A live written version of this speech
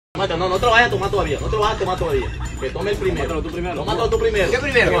No te lo vayas a tomar todavía, no te lo vayas a tomar todavía. Que tome el primero. Tómatelo tú primero. Tómatelo tú primero. ¿Qué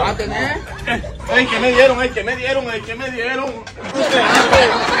primero? ¿Qué vas a tener? El que me dieron.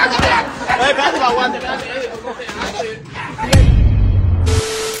 Espérate, aguante,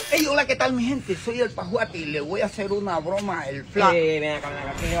 Hey, hola, ¿qué tal mi gente? Soy el pajuate y le voy a hacer una broma al flaco. Ven acá,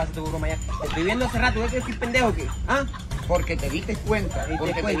 ¿qué le vas a hacer tu broma ya? Te estoy viendo hace rato, ¿ves que soy pendejo o qué? ¿Ah? Porque te diste cuenta,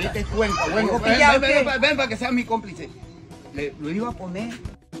 Bueno, ven para que seas mi cómplice. Lo iba a poner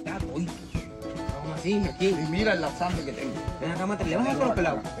ya hoy. ¿Cómo así? Aquí. Y mira el laxante que tengo. Ven acá, mate, ¿le vas a hacer los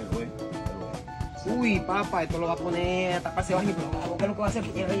pelados? Uy, papá, esto lo va a poner a taparse baño, pero ¿qué es lo que va a hacer?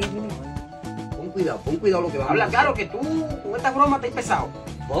 Pon cuidado lo que vamos a Habla hacer. claro que tú con esta broma te has pesado.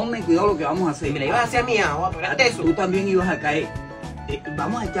 Ponme cuidado lo que vamos a hacer. Si me la ibas a hacer a mí, espérate eso. Tú también ibas a caer.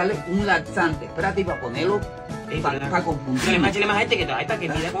 Vamos a echarle un laxante. Espérate, para ponerlo para confundir. Échale más gente que ahí está, que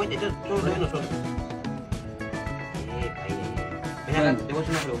mira con este, esto lo de nosotros. Ven acá, te voy a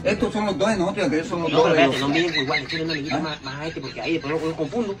hacer una pregunta. Estos son los dos de nosotros, aquellos son los No, dos pero de espérate, no los... miren igual, es que no le quites más a este porque ahí después lo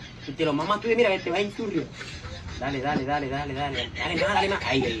confundo. Si te lo mamas tú, mira, te va a insurrio. Dale más.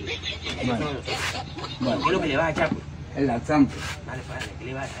 Ahí. Bueno. ¿Qué es lo que le vas a echar? El laxante. Dale, ¿qué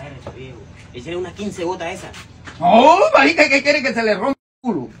le vas a echar a eso, viejo? Échale unas 15 gotas esas. ¡Oh, marica! ¿Qué quiere que se le rompa el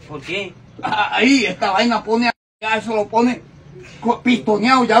culo? ¿Por qué? Ahí, esta vaina pone... Ya eso lo pone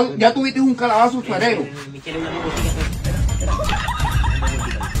pistoneado. Ya tuviste un calabazo suerero. Échale unas 2 gotitas.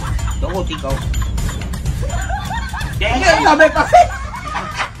 Dos gotitas. ¡Mierda, me pasé!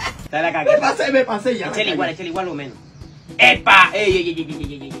 Dale acá. Me pasé ya. Échale igual o menos. ¡Epa! ¡Ey!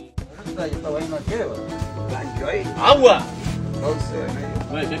 Esta vaina lleva. ¡Agua! No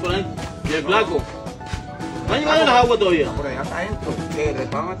sé, Oye, ¿qué por ahí? ¿Y el flaco? ¿No han llegado las aguas todavía? por allá está esto. Que le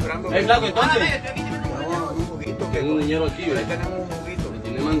estaban esperando. ¿El flaco entonces? Tenemos un juguito que... Tengo un dinero aquí, Ahí ¿ves? tenemos un juguito. Me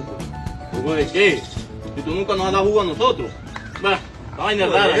tiene manco. ¿Jugo de qué? Si tú nunca nos has dado jugo a nosotros. Va, esta vaina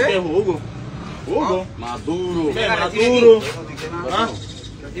es rara, ¿qué es jugo? ¿Jugo? Maduro. ¿Qué? Maduro. ¿Ah?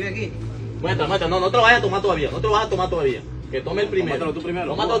 Recibe aquí. Muestra, no te lo vayas a tomar todavía, Que tome el primero.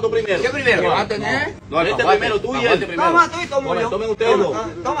 Tómatelo tú primero. ¿Qué primero? ¿Qué vas a tener? No, este primero, tú y él. Toma, tú y tomo yo. Tomen ustedes dos.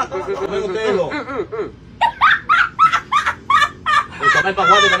 Toma. Tomen ustedes dos. Toma el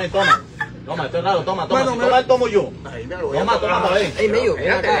pajuate también, toma. Toma, esto es raro, toma. Si toma el tomo yo. Toma para ver. Ey, medio,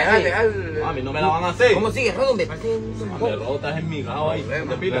 ven acá. A mí no me la van a hacer. ¿Cómo sigue? Ródome, Me rotas en mi gajo ahí.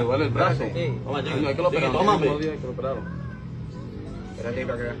 ¿Te pila? Me duele el brazo. Toma, chico, hay que lo operar. Tómame. Espérate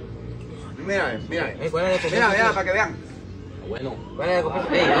para que vean. Mira, ¿Cuál es el mira, para que vean. Bueno. ¿Cuál es el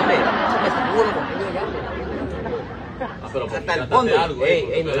compromiso? Ey, hombre, Pero hasta el fondo.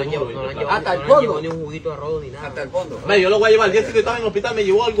 Ey, no le han llevado Hasta el fondo. ni un juguito de arroz ni nada. Hasta el fondo. Yo lo voy a llevar. El día que estaba en el hospital me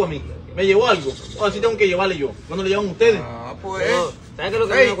llevó algo a mí. Ahora sí tengo que llevarle yo. ¿Cuándo le llevan ustedes? Ah, pues. ¿Sabes qué es lo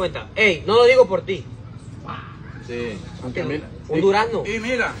que me doy cuenta? Ey, no lo digo por ti. Sí. Un durazno. Y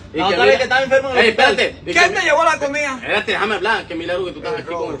mira. La otra vez que estaba enfermo en el hospital. Espérate. ¿Quién te llevó la comida? Espérate, déjame hablar. Qué milagro que tú estás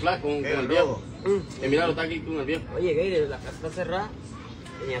aquí con el flaco, con el viejo. Qué milagro estás aquí con el viejo. Oye, Gayle, la casa está cerrada.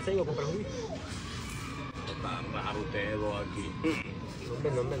 Tenía sello, comprar un. Van a bajar ustedes dos aquí.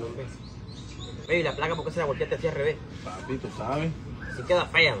 No, hombre. Ey, la placa, ¿por qué se la volteaste así al revés? Papi, tú sabes. Así queda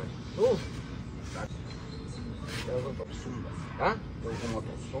fea, man. ¿Ah?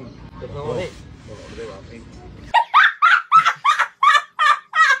 ¿Qué podemos ver?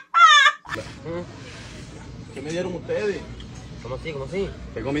 ¿Qué me dieron ustedes? ¿Cómo así?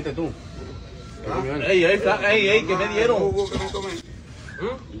 ¿Qué comiste tú? Ey, ¿qué me dieron? Jugo que me tomé.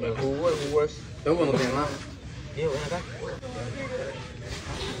 El jugo es. Tengo que no tiene nada. Diego, ven acá.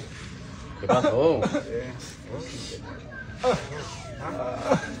 ¿Qué pasó?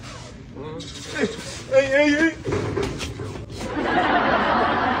 Ey.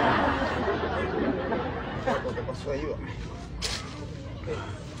 ¿Qué pasó ahí, va?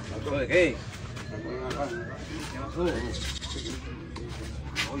 ¿De qué? ¿Qué pasó? Oye,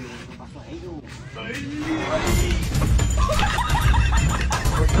 ¿qué pasó a ellos?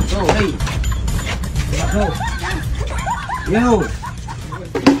 ¿Qué pasó? Diego.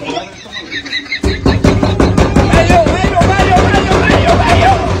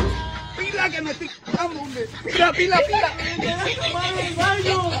 ¡Pila que me estoy cagando, hombre! ¡Pila!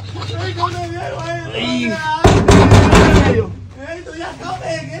 Esto ya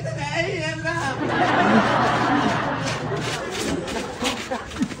tomen, que te ahí, ¿verdad?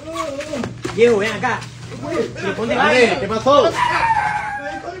 Diego, ven acá. ¿Qué pasó?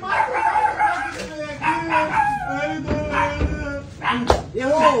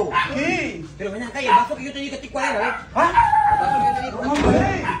 Diego. ¿Qué? Pero ven acá, y el vaso que yo te dije que estoy cuadrado, ¿ves?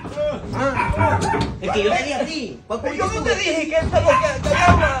 El que yo te dije a ti. Yo no te dije que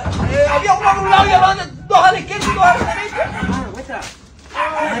había uno a un lado y dos a la izquierda y dos a la derecha. Muestra.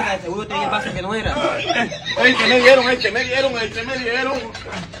 Mierda, seguro tenía el vaso que no era. ¡Ey, que me dieron! ¡Ey, que me dieron! ¡Ey, que me dieron!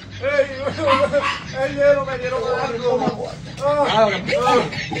 Me dieron algo.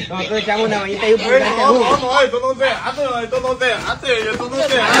 Nosotros echamos una bañita y un poco de No, jugo. no, esto no se hace, esto no se hace, esto no se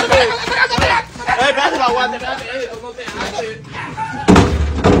hace. Espérate, aguante, espérate, esto no se hace.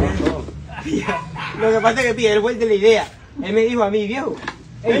 Lo que pasa es que pide, él fue el de la idea. Él me dijo a mí, viejo.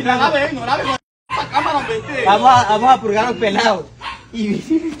 Ey, no la ves, esa cámara, vente. Vamos a purgar los pelados. Y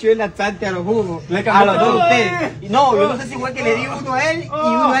me echó el laxante a los jugos. A los dos de ustedes. Y no, yo no sé si igual que le di uno a él y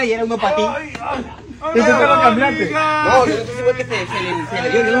uno a él y era uno para ti. ¿Y por qué lo cambiaste? No, yo no sé si igual que se le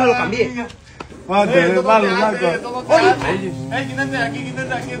dio, yo no se lo cambié. Mate, malo, Blanco. Ey, quítate aquí,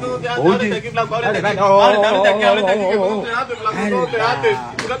 esto no te hace. Ábrete aquí, Blanco, ábrete aquí. No. Ábrete aquí, que esto no te hace, Blanco, esto no te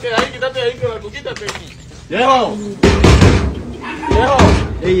hace. Quítate ahí, Blanco, quítate. ¡Viejo!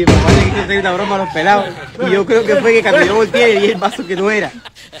 Oye, papá le quise hacer una broma a los pelados. Y yo creo que fue que cuando yo volteé y vi el vaso que no era.